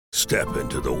Step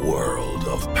into the world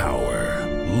of power,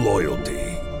 loyalty,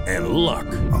 and luck.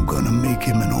 I'm gonna make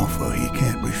him an offer he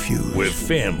can't refuse. With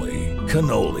family,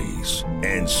 cannolis,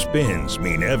 and spins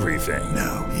mean everything.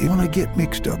 Now, you wanna get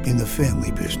mixed up in the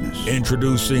family business.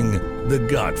 Introducing The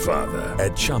Godfather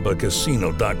at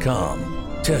ChumbaCasino.com.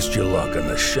 Test your luck in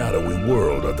the shadowy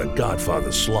world of The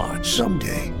Godfather slot.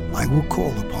 Someday, I will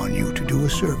call upon you to do a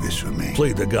service for me.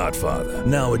 Play The Godfather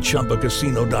now at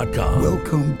ChumbaCasino.com.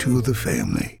 Welcome to the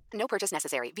family. No purchase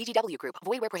necessary. VGW Group.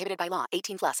 Void where prohibited by law.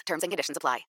 18 plus. Terms and conditions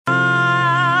apply.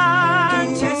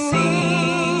 To see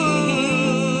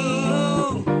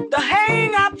the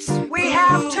hang-ups we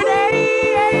have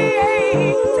today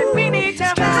that we need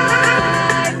to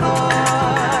fight for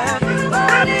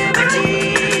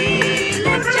liberty.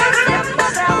 Let yourself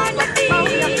us on your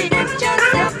feet. Let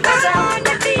yourself us on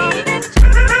your feet.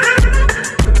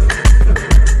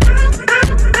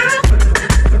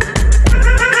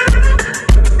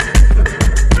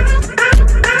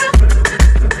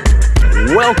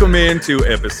 Welcome into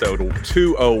episode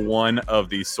 201 of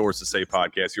the Sources Say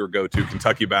podcast, your go-to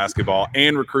Kentucky basketball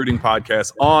and recruiting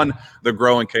podcast on the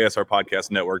growing KSR Podcast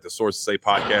Network. The Sources Say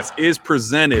podcast is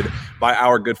presented by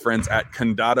our good friends at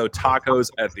Condado Tacos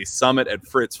at the Summit at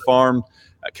Fritz Farm.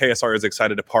 KSR is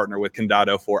excited to partner with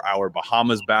Condado for our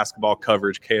Bahamas basketball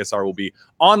coverage. KSR will be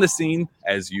on the scene.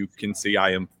 As you can see,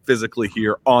 I am physically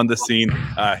here on the scene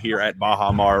here at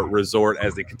Baha Mar Resort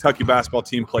as the Kentucky basketball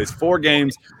team plays 4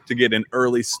 games to get an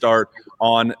early start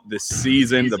on the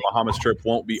season. The Bahamas trip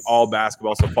won't be all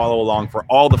basketball, so follow along for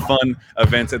all the fun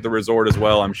events at the resort as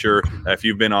well. I'm sure if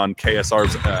you've been on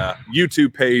KSR's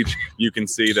YouTube page, you can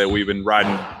see that we've been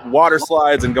riding water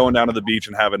slides and going down to the beach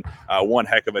and having one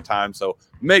heck of a time. So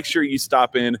make sure you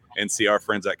stop in and see our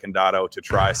friends at Condado to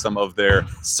try some of their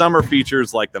summer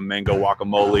features like the mango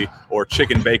guacamole or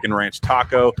chicken bacon ranch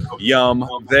taco. Yum.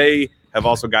 They have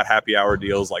also got happy hour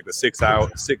deals like the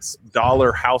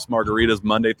 $6 house margaritas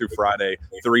Monday through Friday,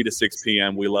 3 to 6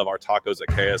 p.m. We love our tacos at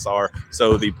KSR.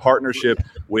 So the partnership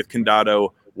with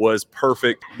Condado was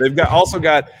perfect. They've also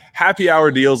got happy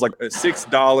hour deals like a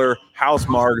 $6 house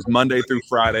margs Monday through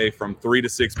Friday from 3 to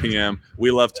 6 p.m.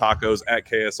 We love tacos at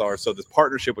KSR. So this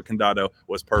partnership with Condado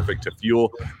was perfect to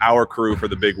fuel our crew for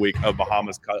the big week of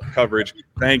Bahamas coverage.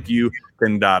 Thank you,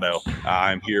 Condado.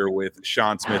 I'm here with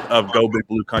Sean Smith of Go Big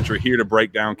Blue Country here to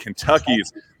break down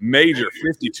Kentucky's major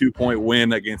 52-point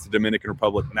win against the Dominican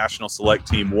Republic National Select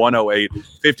Team,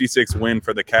 108-56 win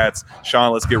for the Cats.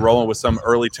 Sean, let's get rolling with some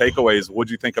early takeaways.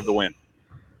 What'd you think of the win?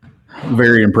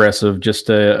 Very impressive. Just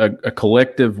a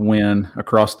collective win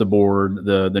across the board.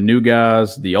 The new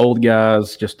guys, the old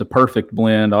guys, just a perfect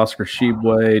blend. Oscar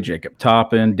Tshiebwe, Jacob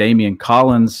Toppin, Damian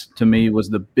Collins, to me, was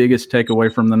the biggest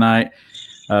takeaway from the night.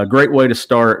 Great way to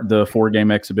start the 4-game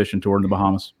exhibition tour in the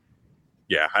Bahamas.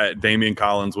 Yeah, Damian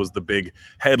Collins was the big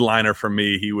headliner for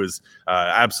me. He was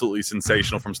absolutely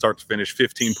sensational from start to finish.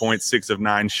 15 points, 6 of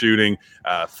 9 shooting,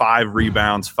 5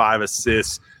 rebounds, 5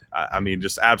 assists. I mean,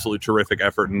 just absolutely terrific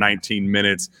effort in 19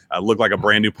 minutes. Looked like a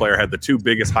brand new player. Had the 2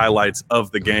 biggest highlights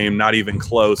of the game, not even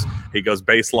close. He goes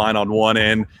baseline on one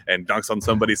end and dunks on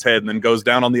somebody's head and then goes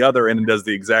down on the other end and does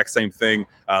the exact same thing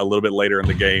a little bit later in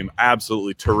the game.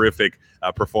 Absolutely terrific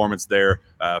performance there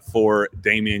for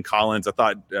Damian Collins. I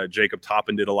thought Jacob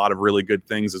Toppin did a lot of really good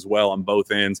things as well on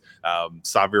both ends.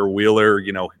 Xavier Wheeler,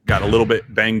 got a little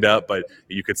bit banged up, but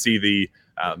you could see the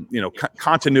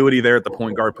continuity there at the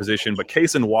point guard position. But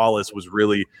Cason Wallace was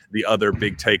really the other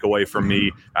big takeaway for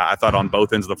me. I thought on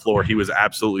both ends of the floor, he was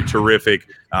absolutely terrific.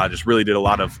 Just really did a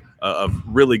lot of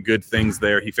really good things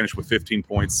there. He finished with 15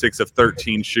 points, 6 of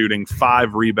 13 shooting,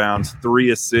 5 rebounds,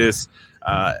 3 assists,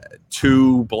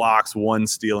 2 blocks, 1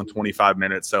 steal in 25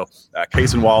 minutes. So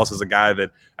Cason Wallace is a guy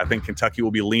that I think Kentucky will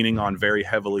be leaning on very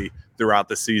heavily throughout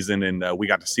the season. And we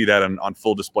got to see that on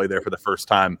full display there for the first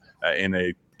time in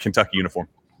a Kentucky uniform.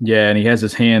 Yeah, and he has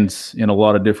his hands in a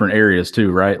lot of different areas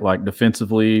too, right? Like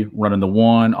defensively, running the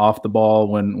one, off the ball.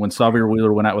 When Xavier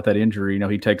Wheeler went out with that injury,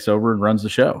 he takes over and runs the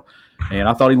show. And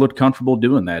I thought he looked comfortable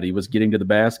doing that. He was getting to the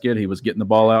basket. He was getting the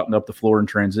ball out and up the floor in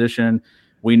transition.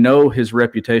 We know his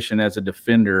reputation as a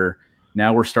defender.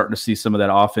 Now we're starting to see some of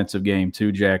that offensive game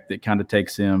too, Jack, that kind of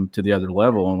takes him to the other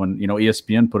level. And when,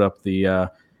 ESPN put up the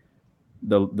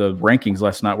rankings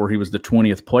last night where he was the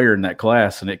 20th player in that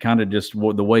class, and it kind of just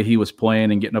the way he was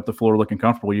playing and getting up the floor looking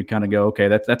comfortable, you kind of go, okay,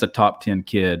 that's a top 10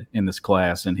 kid in this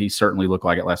class, and he certainly looked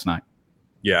like it last night.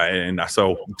 Yeah, and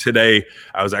so today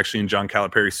I was actually in John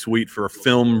Calipari's suite for a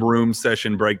film room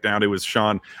session breakdown. It was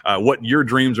Sean, what your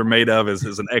dreams are made of as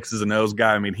an X's and O's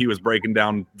guy. I mean, he was breaking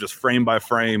down just frame by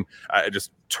frame,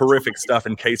 just terrific stuff.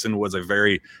 And Kaysen was a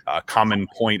very common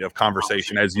point of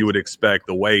conversation, as you would expect.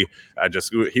 The way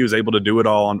he was able to do it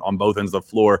all on both ends of the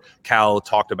floor. Cal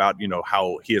talked about,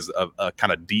 how he has a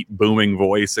kind of deep booming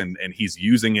voice, and he's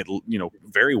using it,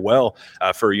 very well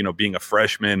for, being a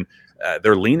freshman.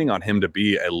 They're leaning on him to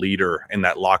be a leader in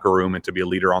that locker room and to be a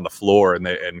leader on the floor.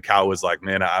 And Cal was like,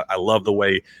 man, I love the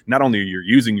way not only you're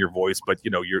using your voice, but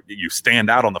you stand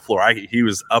out on the floor. He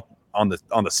was up on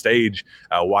the stage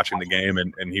watching the game,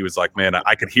 and he was like, man,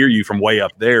 I could hear you from way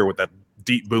up there with that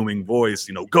deep booming voice,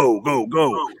 go, go,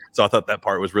 go. So I thought that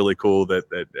part was really cool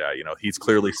that he's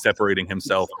clearly separating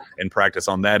himself in practice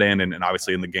on that end, and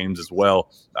obviously in the games as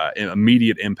well.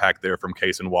 Immediate impact there from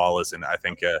Cason Wallace, and I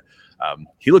think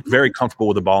he looked very comfortable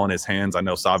with the ball in his hands. I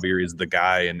know Xavier is the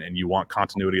guy, and you want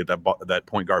continuity at that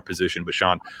point guard position. But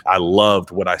Sean, I loved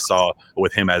what I saw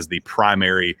with him as the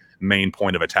primary main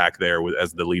point of attack there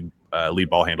as the lead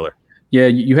ball handler. Yeah,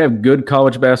 you have good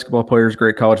college basketball players,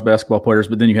 great college basketball players,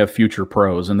 but then you have future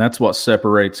pros, and that's what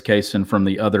separates Cason from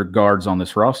the other guards on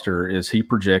this roster is he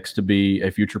projects to be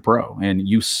a future pro, and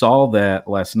you saw that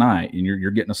last night, and you're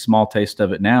getting a small taste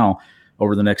of it now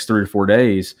over the next 3 or 4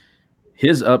 days.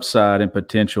 His upside and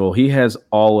potential, he has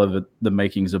all of the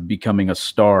makings of becoming a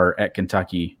star at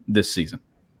Kentucky this season.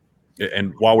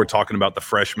 And while we're talking about the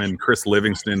freshman, Chris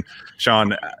Livingston,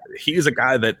 Sean, he's a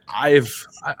guy that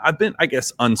I've been, I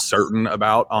guess, uncertain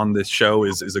about on this show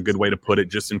is a good way to put it,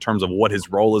 just in terms of what his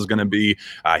role is going to be.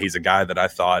 He's a guy that I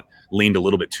thought leaned a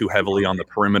little bit too heavily on the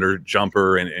perimeter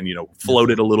jumper and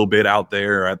floated a little bit out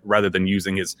there rather than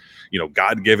using his,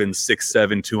 God-given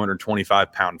 6'7",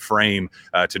 225-pound frame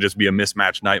to just be a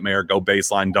mismatch nightmare, go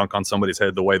baseline, dunk on somebody's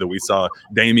head the way that we saw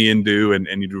Damian do, and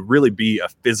to really be a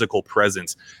physical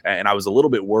presence. And I was a little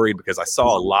bit worried because I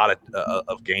saw a lot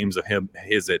of games of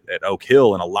his at Oak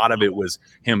Hill, and a lot of it was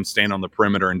him standing on the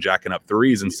perimeter and jacking up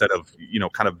threes instead of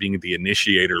kind of being the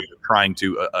initiator, trying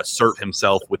to assert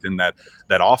himself within that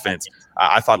offense.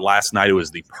 I thought last night it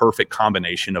was the perfect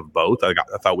combination of both. I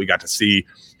thought we got to see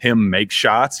him make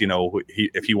shots.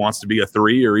 If he wants to be a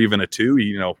 3 or even a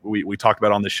 2, we talked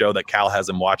about on the show that Cal has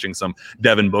him watching some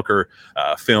Devin Booker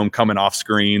film coming off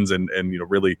screens and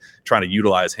really trying to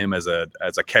utilize him as a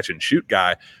catch and shoot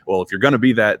guy. Well, if you're going to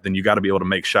be that, then you got to be able to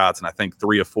make shots. And I think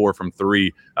 3 of 4 from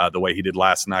 3, the way he did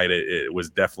last night, it was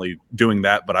definitely doing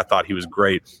that. But I thought he was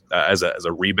great as a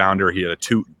rebounder. He had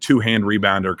a two-hand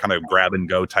rebounder, kind of grab and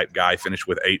go type guy, finished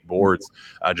with 8 boards.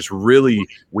 Just really,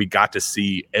 we got to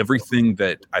see everything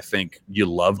that I think you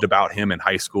loved about him in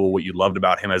high school, what you loved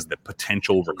about him as the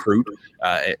potential recruit,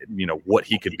 what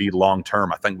he could be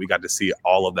long-term. I think we got to see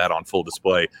all of that on full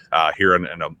display here, and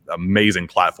an amazing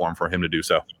platform for him to do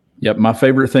so. Yep, my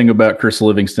favorite thing about Chris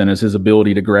Livingston is his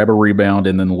ability to grab a rebound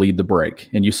and then lead the break.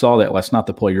 And you saw that last night,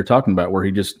 the play you're talking about, where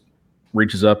he just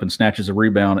reaches up and snatches a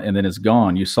rebound and then it's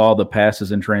gone. You saw the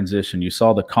passes in transition. You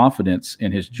saw the confidence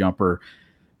in his jumper.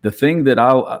 The thing that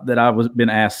I was been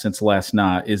asked since last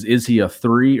night is he a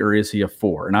 3 or is he a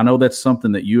 4? And I know that's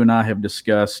something that you and I have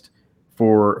discussed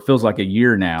for feels like a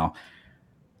year now.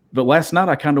 But last night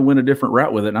I kind of went a different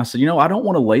route with it. And I said, I don't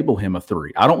want to label him a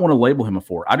 3. I don't want to label him a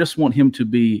 4. I just want him to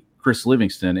be Chris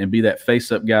Livingston and be that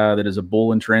face-up guy that is a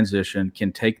bull in transition,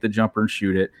 can take the jumper and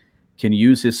shoot it, can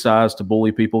use his size to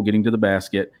bully people getting to the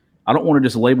basket. I don't want to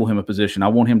just label him a position. I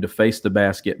want him to face the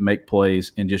basket, make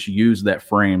plays, and just use that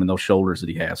frame and those shoulders that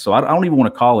he has. So I don't even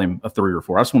want to call him a 3 or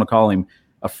 4. I just want to call him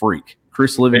a freak.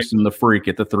 Chris Livingston, the freak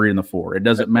at the 3 and the 4. It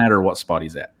doesn't matter what spot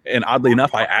he's at. And oddly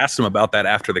enough, I asked him about that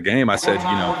after the game. I said,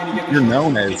 you're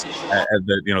known as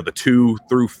the 2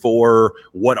 through 4.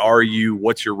 What are you?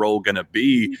 What's your role going to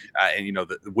be? And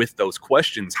with those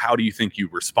questions, how do you think you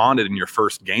responded in your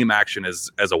first game action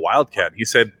as a Wildcat? He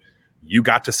said, you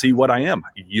got to see what I am.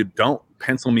 You don't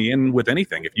pencil me in with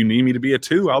anything. If you need me to be a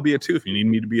 2, I'll be a 2. If you need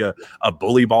me to be a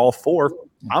bully ball 4,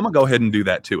 I'm going to go ahead and do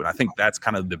that too. And I think that's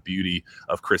kind of the beauty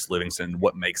of Chris Livingston,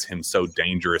 what makes him so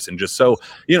dangerous and just so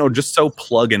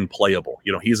plug and playable.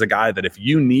 He's a guy that if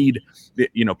you need,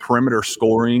 perimeter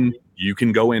scoring, you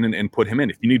can go in and put him in.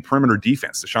 If you need perimeter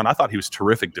defense, Sean, I thought he was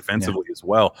terrific defensively as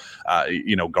well,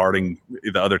 guarding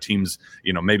the other team's,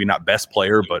 maybe not best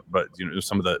player, but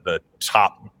some of the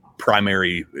top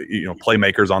primary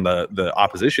playmakers on the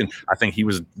opposition. I think he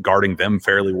was guarding them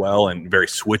fairly well and very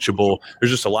switchable. There's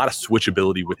just a lot of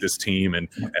switchability with this team, and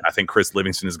I think Chris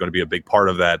Livingston is going to be a big part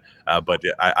of that. But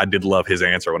I did love his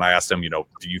answer when I asked him,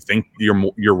 do you think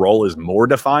your role is more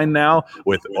defined now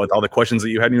with all the questions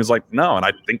that you had? And he was like, no, and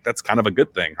I think that's kind of a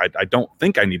good thing. I don't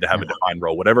think I need to have a defined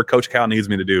role. Whatever Coach Cal needs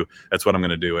me to do, that's what I'm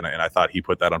going to do. And I thought he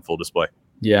put that on full display.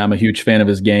 Yeah, I'm a huge fan of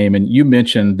his game. And you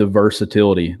mentioned the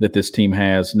versatility that this team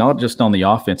has, not just on the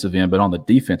offensive end, but on the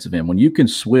defensive end. When you can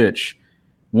switch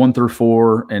 1 through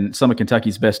 4, and some of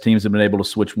Kentucky's best teams have been able to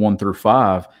switch 1 through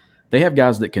 5, they have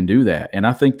guys that can do that. And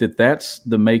I think that that's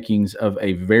the makings of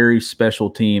a very special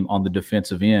team on the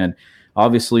defensive end.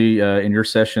 Obviously, in your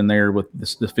session there with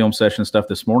the film session stuff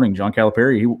this morning, John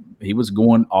Calipari, he was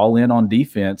going all in on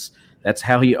defense. That's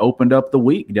how he opened up the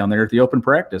week down there at the open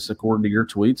practice, according to your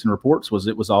tweets and reports,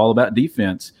 it was all about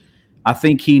defense. I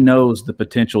think he knows the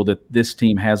potential that this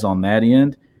team has on that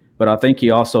end, but I think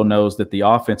he also knows that the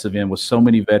offensive end, with so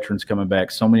many veterans coming back,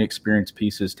 so many experienced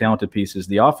pieces, talented pieces,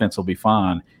 the offense will be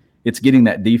fine. It's getting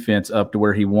that defense up to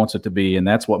where he wants it to be, and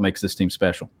that's what makes this team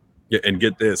special. Yeah, and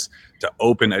get this, to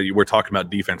open, we're talking about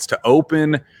defense, to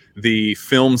open the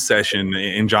film session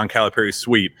in John Calipari's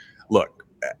suite, look,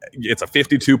 it's a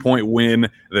 52-point win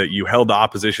that you held the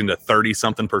opposition to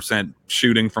 30-something%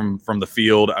 shooting from the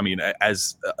field. I mean,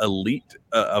 as elite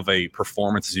of a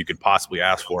performance as you could possibly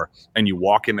ask for. And you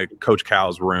walk into Coach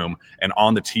Cal's room, and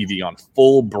on the TV on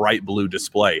full bright blue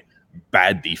display,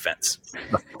 bad defense.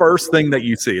 The first thing that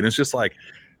you see, and it's just like,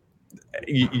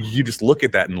 you just look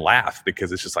at that and laugh,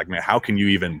 because it's just like, man, how can you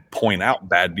even point out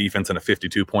bad defense in a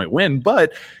 52-point win?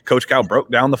 But Coach Cal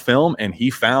broke down the film, and he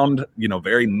found,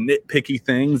 very nitpicky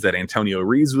things that Antonio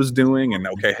Reeves was doing. And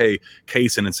okay, hey,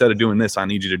 Kaysen, instead of doing this, I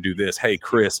need you to do this. Hey,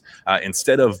 Chris,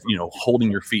 instead of,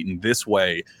 holding your feet in this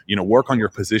way, work on your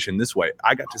position this way.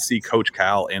 I got to see Coach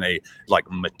Cal in a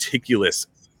meticulous,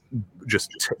 just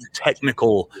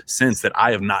technical sense that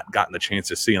I have not gotten the chance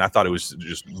to see. And I thought it was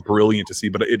just brilliant to see,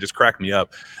 but it just cracked me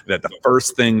up that the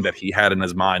first thing that he had in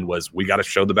his mind was, we got to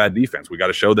show the bad defense. We got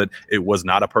to show that it was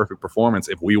not a perfect performance.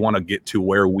 If we want to get to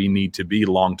where we need to be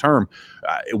long-term,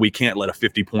 we can't let a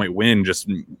 50-point win just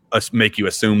make you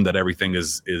assume that everything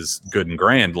is good and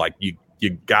grand. Like, you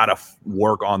got to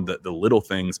work on the little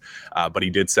things. But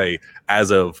he did say, as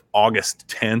of August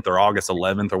 10th or August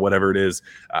 11th or whatever it is,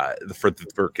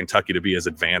 for Kentucky to be as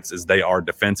advanced as they are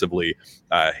defensively,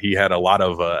 he had a lot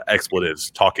of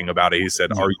expletives talking about it. He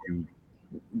said, "Are you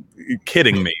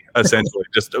kidding me?" Essentially,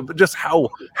 just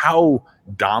how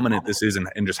dominant this is,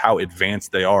 and just how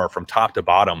advanced they are from top to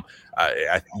bottom.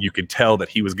 You could tell that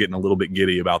he was getting a little bit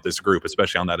giddy about this group,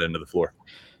 especially on that end of the floor.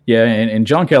 Yeah, and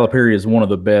John Calipari is one of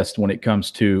the best when it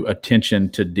comes to attention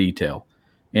to detail.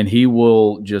 And he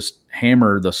will just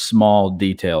hammer the small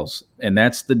details. And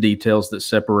that's the details that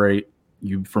separate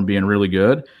you from being really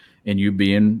good and you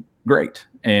being great.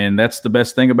 And that's the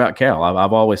best thing about Cal.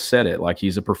 I've always said it. Like,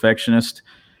 he's a perfectionist.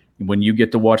 When you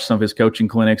get to watch some of his coaching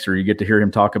clinics, or you get to hear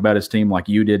him talk about his team like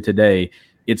you did today,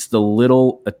 it's the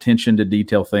little attention to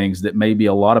detail things that maybe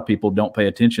a lot of people don't pay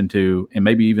attention to, and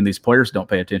maybe even these players don't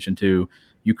pay attention to.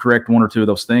 You correct one or two of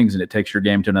those things, and it takes your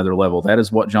game to another level. That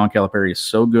is what John Calipari is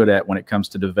so good at when it comes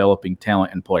to developing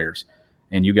talent in players.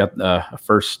 And you got a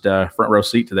first front row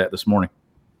seat to that this morning.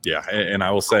 Yeah, and I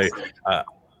will say,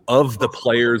 of the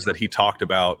players that he talked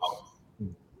about,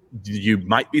 you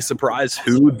might be surprised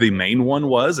who the main one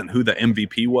was and who the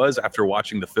MVP was after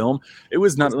watching the film. It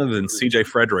was none other than C.J.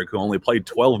 Frederick, who only played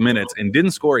 12 minutes and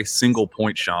didn't score a single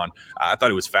point, Sean. I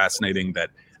thought it was fascinating that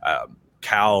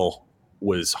Cal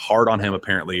was hard on him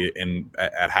apparently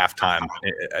at halftime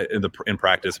in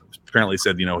practice. Apparently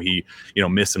said, he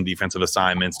missed some defensive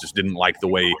assignments, just didn't like the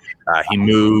way he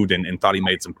moved and thought he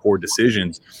made some poor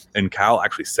decisions. And Cal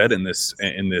actually said in this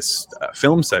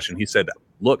film session, he said,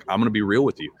 "Look, I'm going to be real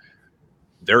with you.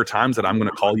 There are times that I'm going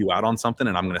to call you out on something,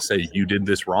 and I'm going to say you did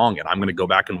this wrong, and I'm going to go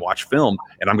back and watch film,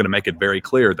 and I'm going to make it very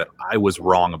clear that I was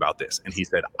wrong about this." And he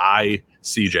said,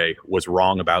 CJ, was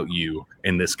wrong about you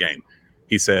in this game.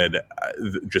 He said,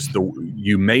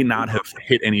 you may not have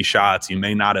hit any shots. You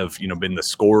may not have, been the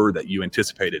scorer that you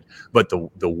anticipated, but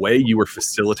the way you were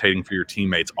facilitating for your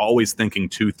teammates, always thinking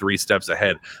 2-3 steps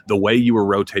ahead, the way you were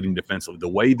rotating defensively, the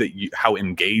way that how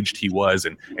engaged he was,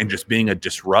 and just being a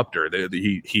disruptor.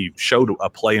 He showed a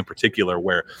play in particular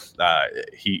where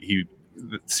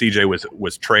CJ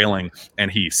was trailing, and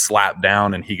he slapped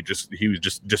down, and he just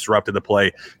disrupted the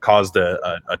play, caused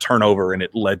a turnover, and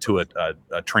it led to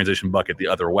a transition bucket the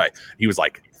other way. He was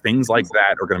like, things like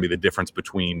that are going to be the difference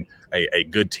between a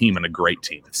good team and a great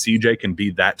team. If CJ can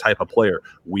be that type of player,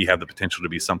 we have the potential to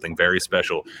be something very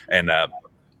special. And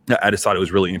I just thought it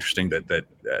was really interesting that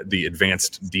the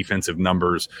advanced defensive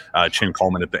numbers, Chin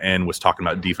Coleman at the end was talking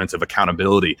about defensive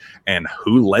accountability, and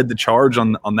who led the charge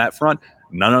on that front?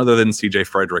 None other than C.J.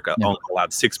 Frederick. Only allowed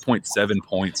 6.7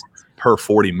 points per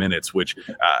 40 minutes, which,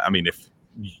 if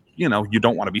you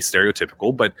don't want to be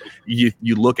stereotypical, but you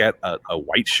look at a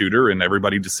white shooter and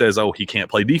everybody just says, oh, he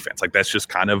can't play defense. Like, that's just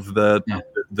kind of the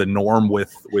the norm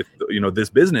with this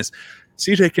business.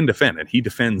 CJ can defend, and he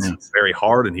defends very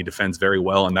hard, and he defends very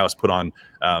well. And that was put on,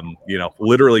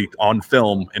 literally on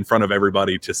film in front of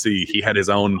everybody to see. He had his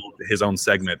own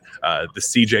segment, the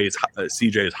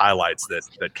CJ's highlights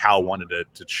that Cal wanted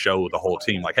to show the whole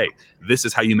team, like, hey, this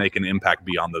is how you make an impact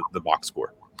beyond the box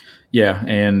score. Yeah,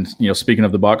 and speaking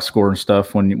of the box score and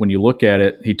stuff, when you look at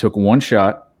it, he took one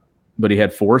shot, but he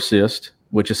had 4 assists,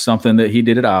 which is something that he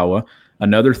did at Iowa.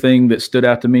 Another thing that stood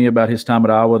out to me about his time at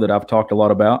Iowa that I've talked a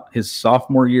lot about, his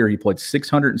sophomore year, he played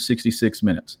 666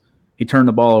 minutes. He turned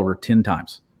the ball over 10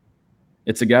 times.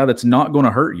 It's a guy that's not going to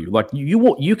hurt you. Like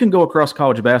you can go across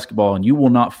college basketball and you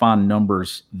will not find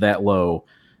numbers that low.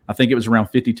 I think it was around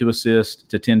 52 assists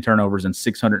to 10 turnovers in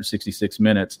 666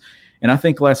 minutes. And I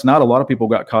think last night a lot of people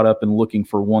got caught up in looking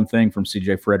for one thing from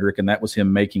CJ Frederick, and that was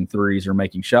him making threes or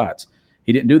making shots.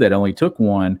 He didn't do that, only took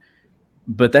one.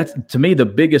 But that's, to me, the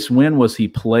biggest win was he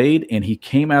played and he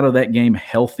came out of that game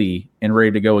healthy and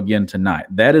ready to go again tonight.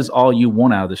 That is all you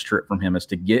want out of this trip from him, is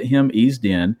to get him eased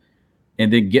in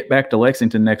and then get back to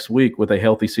Lexington next week with a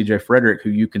healthy CJ Frederick,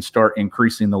 who you can start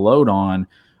increasing the load on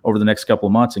over the next couple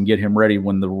of months and get him ready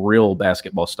when the real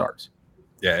basketball starts.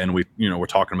 Yeah, and we're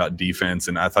talking about defense,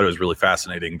 and I thought it was really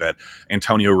fascinating that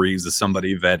Antonio Reeves is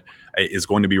somebody that is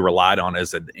going to be relied on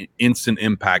as an instant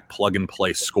impact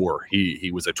plug-and-play scorer.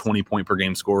 He was a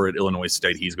 20-point-per-game scorer at Illinois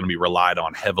State. He's going to be relied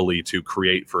on heavily to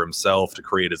create for himself, to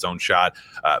create his own shot,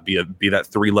 be that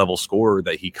 3-level scorer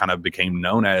that he kind of became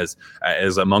known as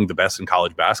among the best in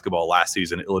college basketball last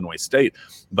season at Illinois State.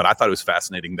 But I thought it was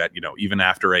fascinating that, even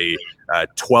after a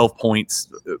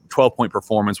 12-point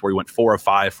performance where he went 4 of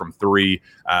 5 from 3,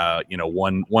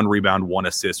 one rebound, 1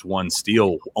 assist, 1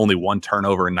 steal, only 1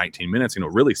 turnover in 19 minutes,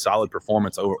 really solid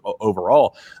performance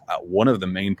overall. One of the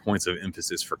main points of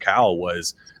emphasis for Cal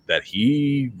was that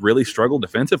he really struggled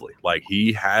defensively. Like,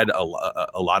 he had a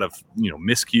lot of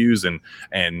miscues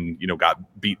and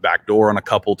got beat backdoor on a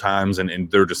couple times, and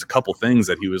there were just a couple things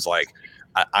that he was like,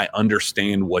 I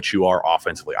understand what you are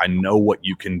offensively. I know what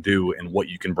you can do and what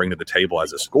you can bring to the table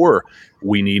as a scorer.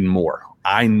 We need more.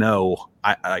 I know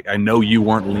you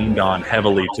weren't leaned on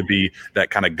heavily to be that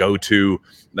kind of go-to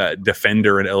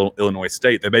defender in Illinois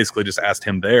State. They basically just asked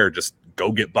him there, just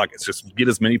go get buckets, just get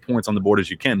as many points on the board as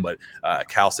you can. But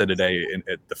Cal said today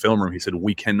at the film room, he said,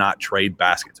 we cannot trade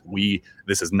baskets.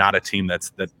 This is not a team that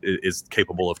is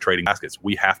capable of trading baskets.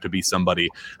 We have to be somebody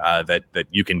that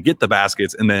you can get the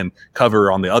baskets and then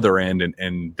cover on the other end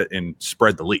and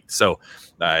spread the lead. So,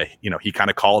 he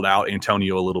kind of called out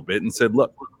Antonio a little bit and said,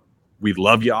 look, we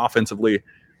love you offensively,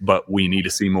 but we need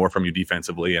to see more from you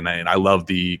defensively. And I love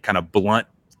the kind of blunt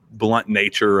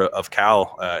nature of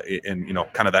Cal and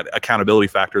kind of that accountability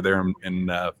factor there in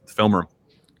the film room.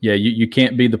 Yeah, you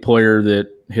can't be the player that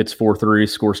hits 4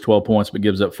 threes, scores 12 points, but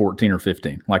gives up 14 or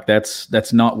 15. Like,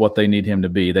 that's not what they need him to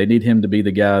be. They need him to be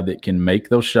the guy that can make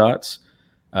those shots,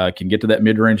 can get to that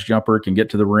mid-range jumper, can get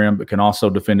to the rim, but can also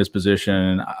defend his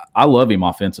position. I love him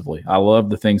offensively. I love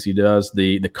the things he does,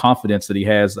 the confidence that he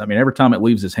has. I mean, every time it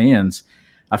leaves his hands,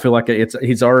 I feel like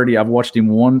I've watched him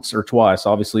once or twice,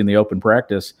 obviously in the open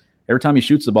practice. Every time he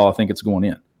shoots the ball, I think it's going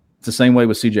in. It's the same way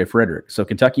with CJ Frederick. So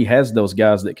Kentucky has those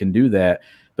guys that can do that,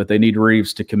 but they need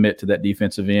Reeves to commit to that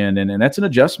defensive end. And that's an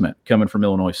adjustment coming from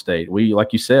Illinois State.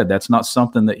 Like you said, that's not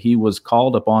something that he was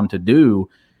called upon to do.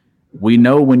 We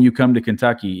know when you come to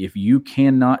Kentucky, if you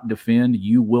cannot defend,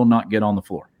 you will not get on the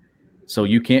floor. So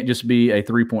you can't just be a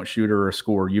 3-point shooter or a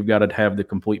scorer. You've got to have the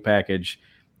complete package.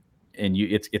 And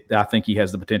I think he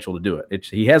has the potential to do it.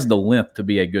 He has the length to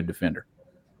be a good defender.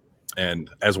 And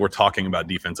as we're talking about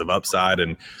defensive upside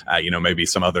and, maybe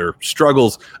some other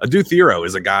struggles, Adou Thiero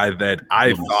is a guy that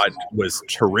I thought was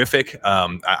terrific.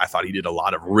 I thought he did a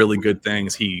lot of really good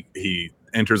things. He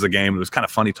enters the game. It was kind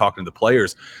of funny talking to the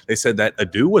players. They said that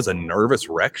Adou was a nervous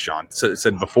wreck, Sean. So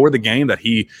said before the game that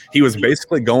he was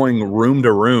basically going room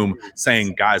to room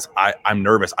saying, guys, I'm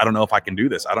nervous. I don't know if I can do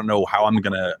this. I don't know how I'm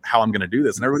gonna do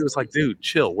this. And everybody was like, dude,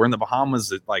 chill. We're in the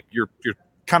Bahamas. Like, you're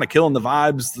kind of killing the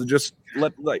vibes. Just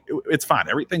it's fine.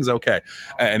 Everything's okay.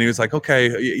 And he was like,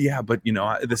 okay, yeah, but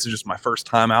this is just my first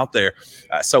time out there.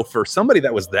 So for somebody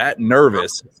that was that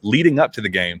nervous leading up to the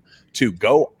game to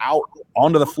go out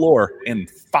onto the floor and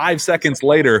 5 seconds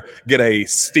later get a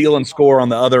steal and score on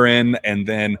the other end, and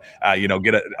then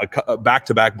get a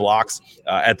back-to-back blocks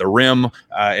at the rim,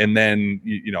 and then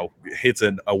hits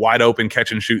a wide open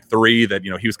catch and shoot 3 that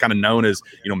he was kind of known as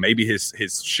maybe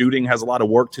his shooting has a lot of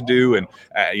work to do, and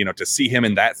to see him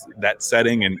in that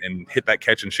setting and hit that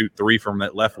catch and shoot 3 from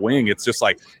that left wing, it's just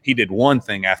like he did one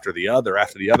thing after the other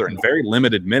in very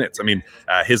limited minutes. I mean,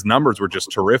 his numbers were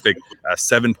just terrific.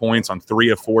 7 points on 3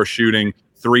 of 4 shooting,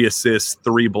 3 assists,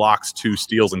 3 blocks, 2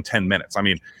 steals in 10 minutes. I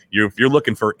mean, if you're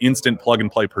looking for instant plug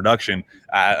and play production,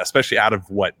 especially out of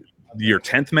your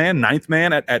 10th man, 9th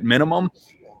man at minimum,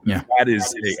 that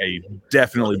is a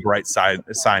definitely bright sign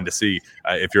to see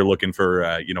if you're looking for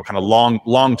kind of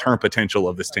long-term potential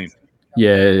of this team.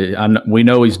 Yeah, we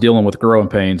know he's dealing with growing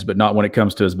pains, but not when it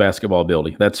comes to his basketball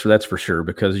ability. That's for sure,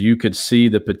 because you could see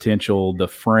the potential, the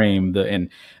frame, and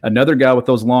another guy with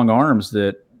those long arms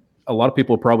that a lot of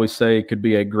people probably say could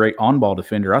be a great on-ball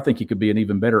defender. I think he could be an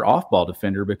even better off-ball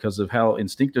defender because of how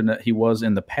instinctive he was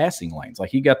in the passing lanes.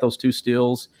 Like, he got those 2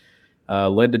 steals,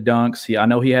 led to dunks. I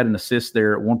know he had an assist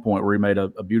there at one point where he made a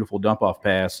beautiful dump-off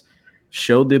pass,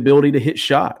 showed the ability to hit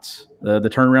shots. The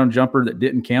turnaround jumper that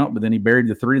didn't count, but then he buried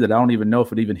the 3 that I don't even know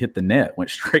if it even hit the net, went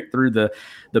straight through the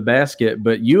basket.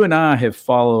 But you and I have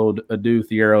followed Adou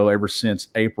Thiero ever since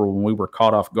April, when we were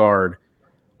caught off guard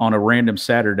on a random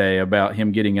Saturday about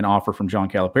him getting an offer from John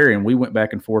Calipari. And we went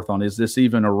back and forth on, is this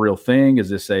even a real thing? Is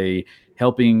this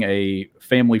helping a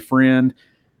family friend?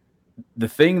 The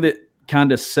thing that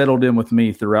kind of settled in with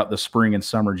me throughout the spring and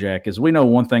summer, Jack, is we know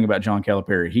one thing about John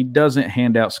Calipari. He doesn't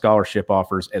hand out scholarship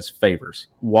offers as favors.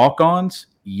 Walk-ons,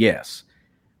 yes.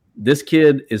 This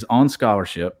kid is on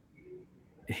scholarship.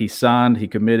 He signed, he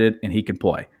committed, and he can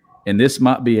play. And this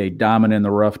might be a diamond in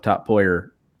the rough top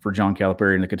player for John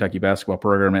Calipari in the Kentucky basketball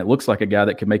program. It looks like a guy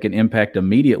that can make an impact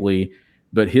immediately,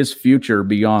 but his future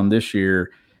beyond this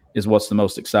year is what's the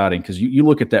most exciting, because you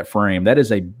look at that frame. That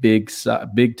is a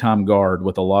big-time guard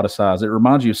with a lot of size. It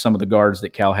reminds you of some of the guards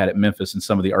that Cal had at Memphis in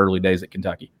some of the early days at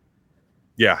Kentucky.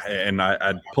 Yeah, and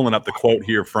I'm pulling up the quote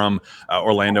here from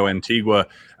Orlando Antigua.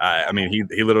 I mean,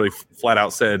 he literally flat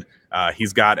out said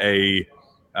he's got a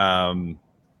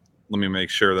let me make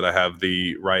sure that I have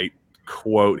the right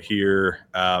quote here.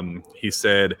 He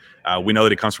said, we know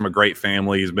that he comes from a great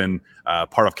family. He's been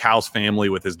part of Cal's family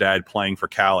with his dad playing for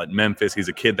Cal at Memphis. He's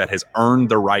a kid that has earned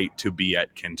the right to be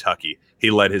at Kentucky. He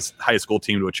led his high school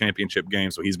team to a championship game,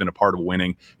 so he's been a part of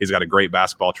winning. He's got a great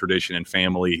basketball tradition and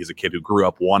family. He's a kid who grew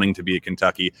up wanting to be at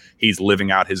Kentucky. He's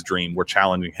living out his dream. We're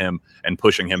challenging him and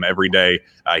pushing him every day.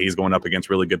 He's going up against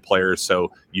really good players,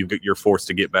 so you're forced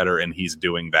to get better, and he's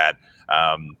doing that.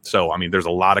 So, I mean, there's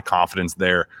a lot of confidence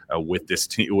there with this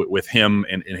team, with him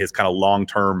and his kind of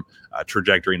long-term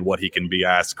trajectory and what he can be.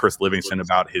 I asked Chris Livingston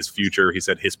about his future. He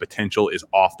said his potential is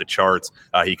off the charts.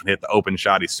 He can hit the open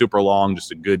shot. He's super long,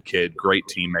 just a good kid, great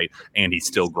teammate, and he's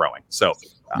still growing. So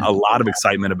a lot of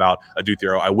excitement about Adou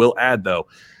Thiero. I will add, though,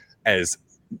 as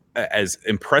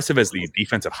impressive as the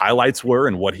defensive highlights were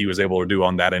and what he was able to do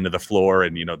on that end of the floor,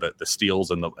 and the steals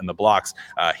and the blocks,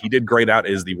 he did grade out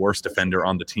as the worst defender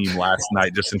on the team last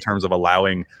night, just in terms of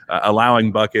allowing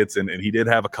buckets, and he did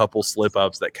have a couple slip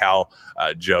ups that Cal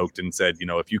joked and said,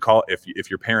 if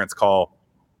your parents call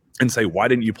and say, why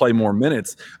didn't you play more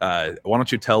minutes? Why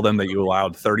don't you tell them that you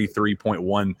allowed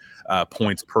 33.1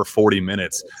 points per 40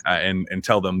 minutes and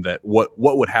tell them that what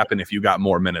would happen if you got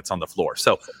more minutes on the floor.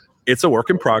 So it's a work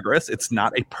in progress. It's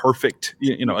not a perfect,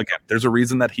 again, there's a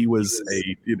reason that he was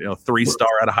a 3-star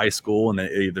out of high school, and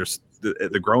there's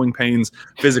the growing pains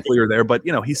physically are there, but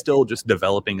he's still just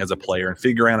developing as a player and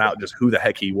figuring out just who the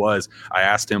heck he was. I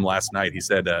asked him last night. He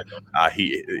said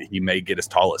he may get as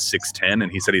tall as 6'10",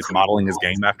 and he said he's modeling his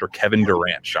game after Kevin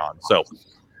Durant, Sean. So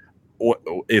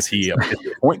is he a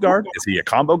point guard? Is he a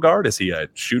combo guard? Is he a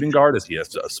shooting guard? Is he a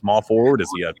small forward? Is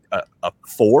he a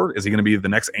 4? Is he going to be the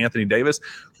next Anthony Davis?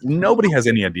 Nobody has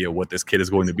any idea what this kid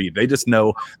is going to be. They just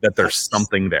know that there's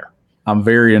something there. I'm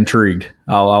very intrigued.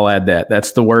 I'll add that.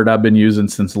 That's the word I've been using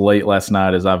since late last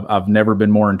night. Is I've never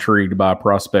been more intrigued by a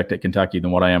prospect at Kentucky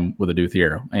than what I am with Adou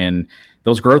Thiero. And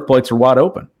those growth plates are wide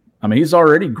open. I mean, he's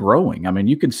already growing. I mean,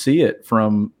 you can see it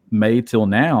from May till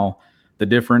now. The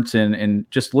difference in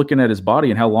just looking at his body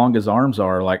and how long his arms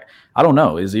are. Like, I don't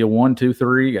know. Is he a 1, 2,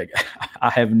 3? I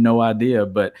have no idea.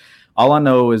 But all I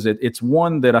know is that it's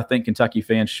one that I think Kentucky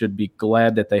fans should be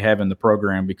glad that they have in the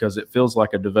program, because it feels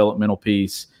like a developmental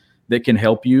piece that can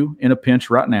help you in a pinch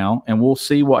right now. And we'll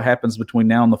see what happens between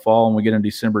now and the fall when we get in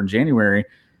December and January.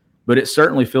 But it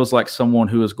certainly feels like someone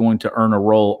who is going to earn a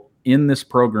role in this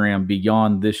program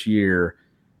beyond this year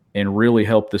and really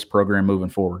help this program moving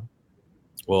forward.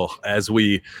 Well, as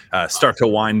we start to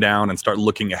wind down and start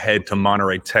looking ahead to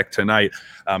Monterey Tech tonight,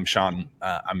 Sean,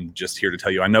 I'm just here to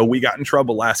tell you, I know we got in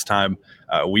trouble last time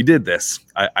we did this.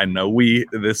 I know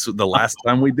the last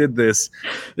time we did this.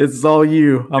 This is all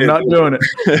you. I'm not doing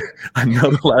it. I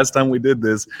know the last time we did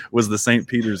this was the St.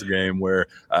 Peter's game, where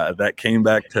that came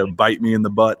back to bite me in the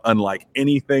butt, unlike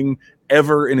anything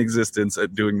ever in existence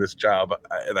at doing this job.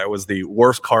 That was the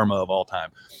worst karma of all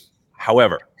time.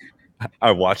 However,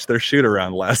 I watched their shoot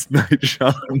around last night,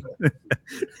 Sean,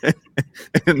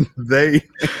 and they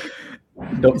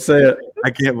Don't say it.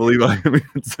 I can't believe I am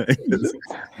even saying this.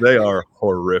 They are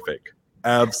horrific,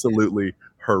 absolutely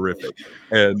horrific,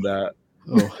 and I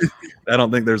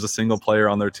don't think there's a single player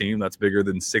on their team that's bigger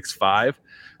than 6'5".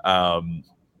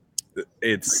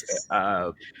 It's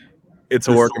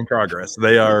a work in progress.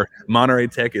 Monterey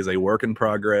Tech is a work in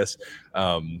progress.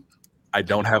 I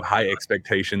don't have high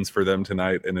expectations for them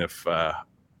tonight, and if I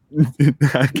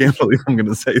can't believe I'm going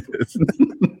to say this.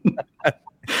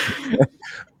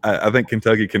 I think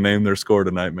Kentucky can name their score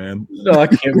tonight, man. No, I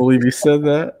can't believe you said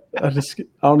that. I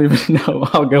don't even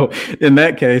know. In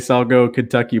that case, I'll go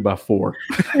Kentucky by 4.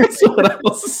 That's what I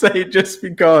will say, just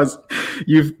because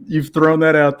you've thrown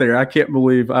that out there. I can't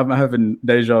believe I'm having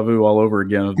deja vu all over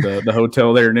again of the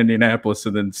hotel there in Indianapolis,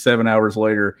 and then 7 hours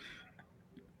later,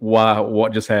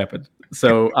 what just happened?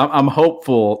 So I'm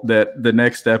hopeful that the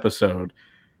next episode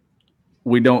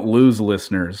we don't lose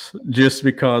listeners just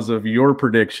because of your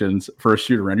predictions for a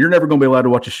shoot around. You're never going to be allowed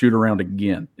to watch a shoot around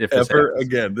again. If ever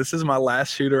again, this is my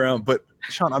last shoot around. But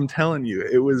Sean, I'm telling you,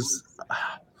 it was.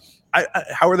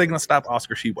 How are they going to stop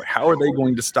Oscar Tshiebwe? How are they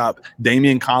going to stop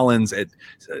Damian Collins at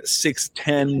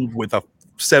 6'10" with a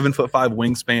 7'5"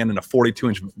 wingspan and a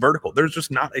 42-inch vertical? There's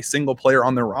just not a single player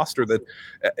on their roster that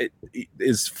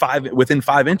is within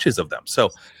 5 inches of them. So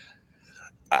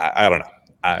I don't know.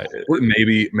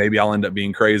 Maybe I'll end up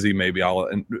being crazy. Maybe I'll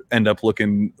end up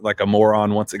looking like a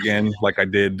moron once again, like I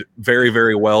did very,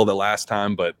 very well the last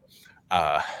time. But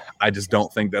I just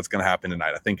don't think that's going to happen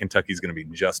tonight. I think Kentucky's going to be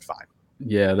just fine.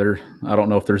 Yeah, I don't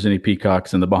know if there's any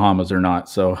peacocks in the Bahamas or not,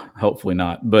 so hopefully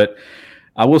not. But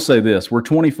I will say this. We're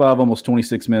 25, almost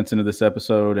 26 minutes into this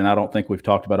episode, and I don't think we've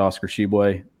talked about Oscar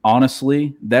Tshiebwe.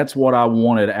 Honestly, that's what I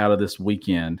wanted out of this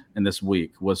weekend and this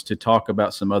week, was to talk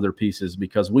about some other pieces,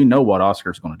 because we know what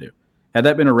Oscar's going to do. Had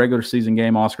that been a regular season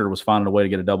game, Oscar was finding a way to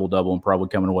get a double-double and probably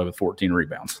coming away with 14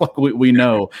 rebounds. Like we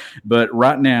know. But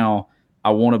right now, I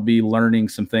want to be learning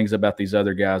some things about these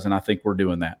other guys, and I think we're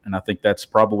doing that. And I think that's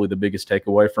probably the biggest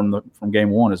takeaway from game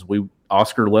one is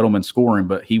Oscar led them in scoring,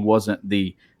 but he wasn't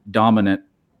the dominant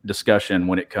discussion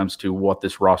when it comes to what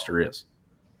this roster is.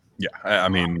 Yeah, I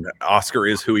mean, Oscar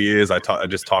is who he is. I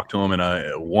just talked to him in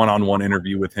a one-on-one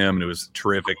interview with him, and it was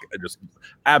terrific. Just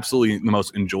absolutely the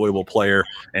most enjoyable player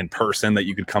and person that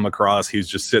you could come across. He was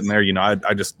just sitting there,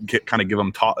 I just kind of give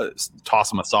him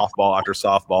toss him a softball after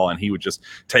softball, and he would just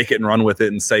take it and run with it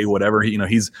and say whatever. He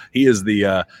is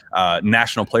the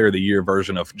National Player of the Year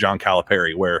version of John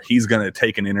Calipari, where he's going to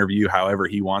take an interview however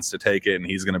he wants to take it, and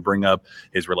he's going to bring up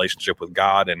his relationship with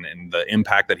God and the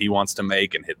impact that he wants to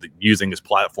make, and using his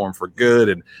platform for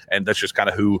good, and that's just kind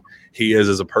of who he is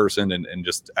as a person, and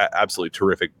just absolutely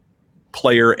terrific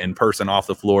player and person off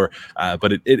the floor.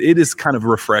 But it is kind of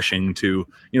refreshing to,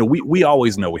 we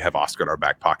always know we have Oscar in our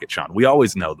back pocket, Sean. We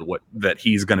always know that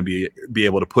he's going to be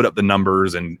able to put up the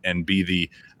numbers and be the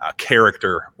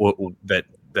character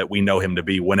that we know him to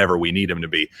be whenever we need him to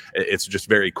be. It's just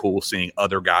very cool seeing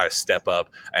other guys step up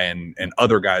and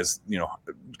other guys,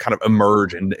 kind of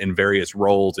emerge in various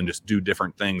roles and just do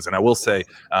different things. And I will say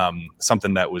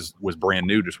something that was brand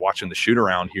new, just watching the shoot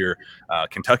around here,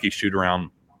 Kentucky shoot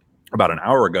around about an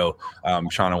hour ago.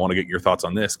 Sean, I want to get your thoughts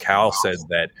on this. Cal said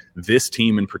that this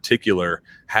team in particular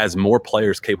has more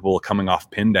players capable of coming off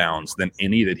pin downs than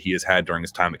any that he has had during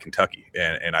his time at Kentucky.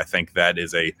 And I think that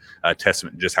is a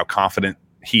testament to just how confident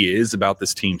he is about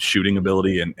this team's shooting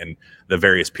ability and the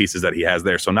various pieces that he has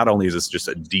there. So not only is this just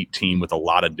a deep team with a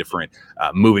lot of different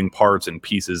moving parts and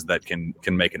pieces that can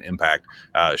make an impact,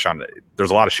 Sean, there's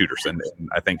a lot of shooters, and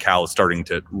I think Cal is starting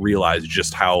to realize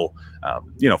just how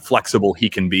flexible he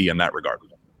can be in that regard.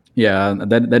 Yeah,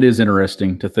 that is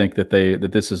interesting to think that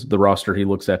this is the roster he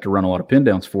looks at to run a lot of pin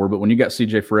downs for. But when you got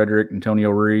CJ Frederick,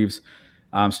 Antonio Reeves,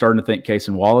 I'm starting to think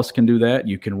Cason Wallace can do that.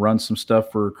 You can run some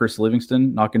stuff for Chris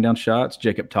Livingston, knocking down shots.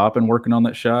 Jacob Toppin working on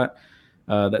that shot.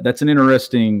 That's an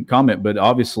interesting comment, but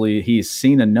obviously he's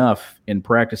seen enough in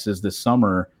practices this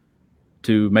summer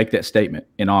to make that statement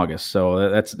in August. So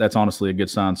that's honestly a good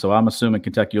sign. So I'm assuming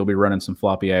Kentucky will be running some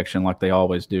floppy action like they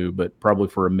always do, but probably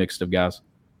for a mix of guys.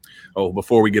 Oh,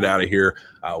 before we get out of here,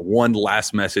 one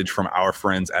last message from our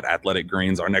friends at Athletic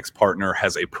Greens. Our next partner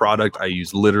has a product I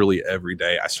use literally every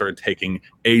day. I started taking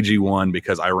AG1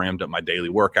 because I ramped up my daily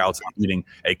workouts. Eating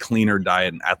a cleaner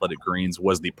diet, and Athletic Greens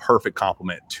was the perfect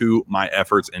complement to my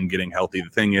efforts in getting healthy. The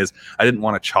thing is, I didn't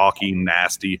want a chalky,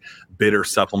 nasty, bitter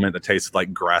supplement that tasted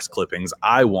like grass clippings.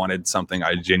 I wanted something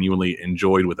I genuinely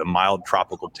enjoyed with a mild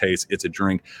tropical taste. It's a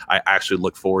drink I actually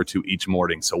look forward to each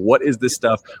morning. So what is this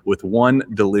stuff with one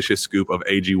delicious scoop of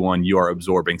AG1, you are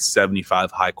absorbing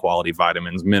 75 high-quality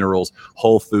vitamins, minerals,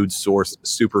 whole food source,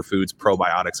 superfoods,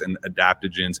 probiotics, and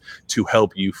adaptogens to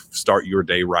help you start your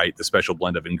day right. The special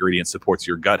blend of ingredients supports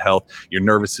your gut health, your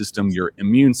nervous system, your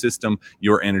immune system,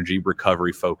 your energy,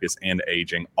 recovery, focus, and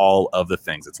aging, all of the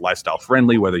things. It's lifestyle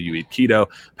friendly, whether you eat keto,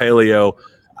 paleo,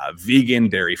 vegan,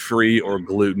 dairy-free, or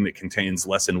gluten. It contains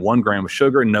less than 1 gram of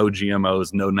sugar, no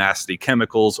GMOs, no nasty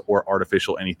chemicals or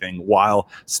artificial anything, while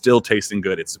still tasting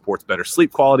good. It supports better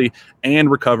sleep quality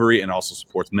and recovery, and also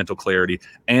supports mental clarity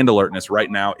and alertness. Right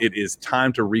now, it is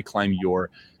time to reclaim your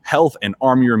health and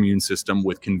arm your immune system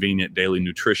with convenient daily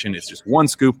nutrition. It's just 1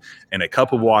 scoop and a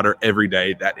cup of water every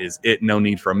day. That is it. No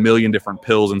need for a million different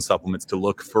pills and supplements to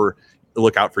look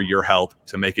out for your health.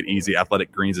 To make it easy,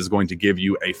 Athletic Greens is going to give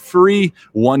you a free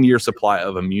 1-year supply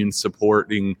of immune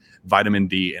supporting vitamin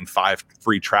D and 5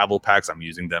 free travel packs. I'm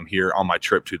using them here on my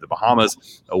trip to the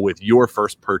Bahamas. With your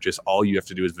first purchase, all you have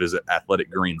to do is visit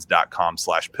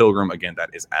athleticgreens.com/pilgrim. Again,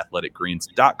 that is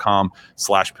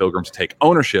athleticgreens.com/pilgrim to take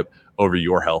ownership over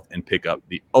your health and pick up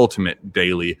the ultimate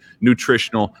daily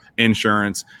nutritional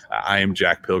insurance. I am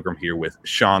Jack Pilgrim here with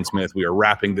Sean Smith. We are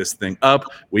wrapping this thing up.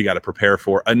 We got to prepare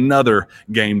for another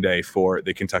game day for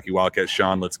the Kentucky Wildcats.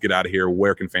 Sean, let's get out of here.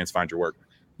 Where can fans find your work?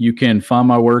 You can find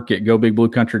my work at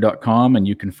gobigbluecountry.com, and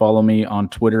you can follow me on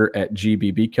Twitter at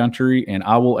GBBCountry, and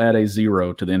I will add a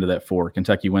 0 to the end of that 4.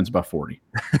 Kentucky wins by 40.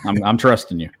 I'm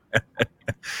trusting you.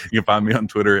 You can find me on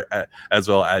Twitter as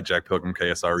well at Jack Pilgrim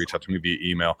KSR. Reach out to me via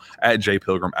email at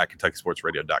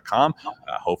jpilgrim@KentuckySportsRadio.com.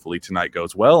 Hopefully tonight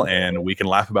goes well, and we can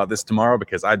laugh about this tomorrow,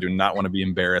 because I do not want to be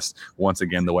embarrassed once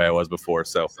again the way I was before.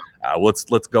 So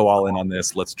let's go all in on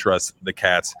this. Let's trust the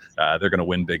Cats. They're going to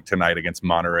win big tonight against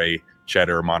Monterey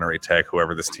Cheddar or Monterey Tech,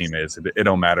 whoever this team is. It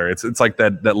don't matter. It's like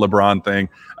that LeBron thing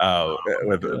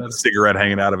with a cigarette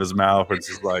hanging out of his mouth. It's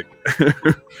just like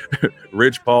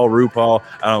Rich Paul, RuPaul,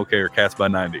 I don't care. Cats by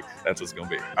 90. That's what's going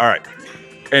to be. All right.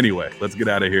 Anyway, let's get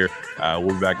out of here.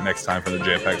 We'll be back next time for the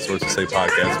Jam-Packed Sources Say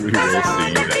podcast. We will see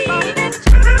you then.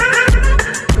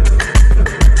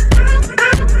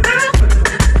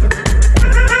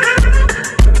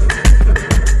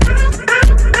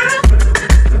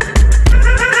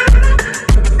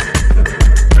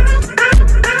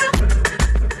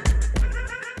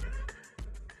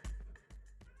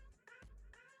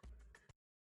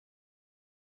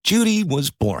 Judy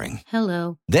was boring.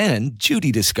 Hello. Then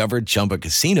Judy discovered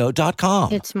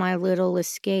ChumbaCasino.com. It's my little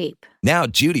escape. Now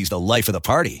Judy's the life of the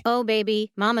party. Oh,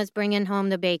 baby, mama's bringing home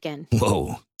the bacon.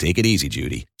 Whoa, take it easy,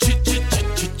 Judy.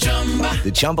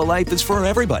 The Chumba life is for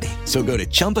everybody. So go to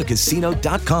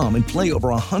ChumbaCasino.com and play over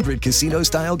 100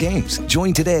 casino-style games.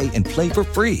 Join today and play for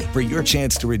free for your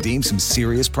chance to redeem some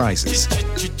serious prizes.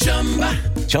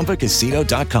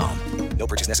 ChumbaCasino.com. No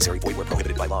purchase necessary. Void where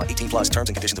prohibited by law. 18+ terms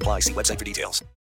and conditions apply. See website for details.